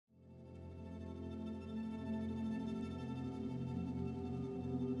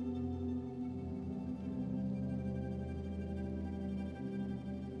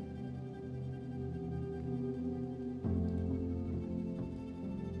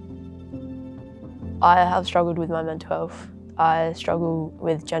I have struggled with my mental health. I struggle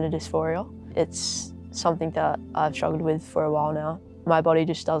with gender dysphoria. It's something that I've struggled with for a while now. My body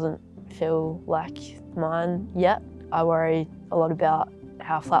just doesn't feel like mine yet. I worry a lot about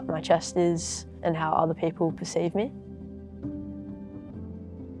how flat my chest is and how other people perceive me.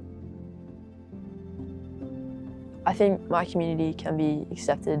 I think my community can be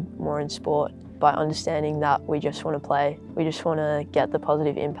accepted more in sport by understanding that we just want to play. We just want to get the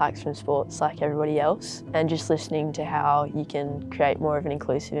positive impacts from sports like everybody else, and just listening to how you can create more of an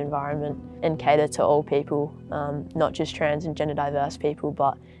inclusive environment and cater to all people, not just trans and gender diverse people,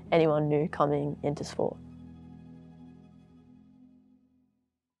 but anyone new coming into sport.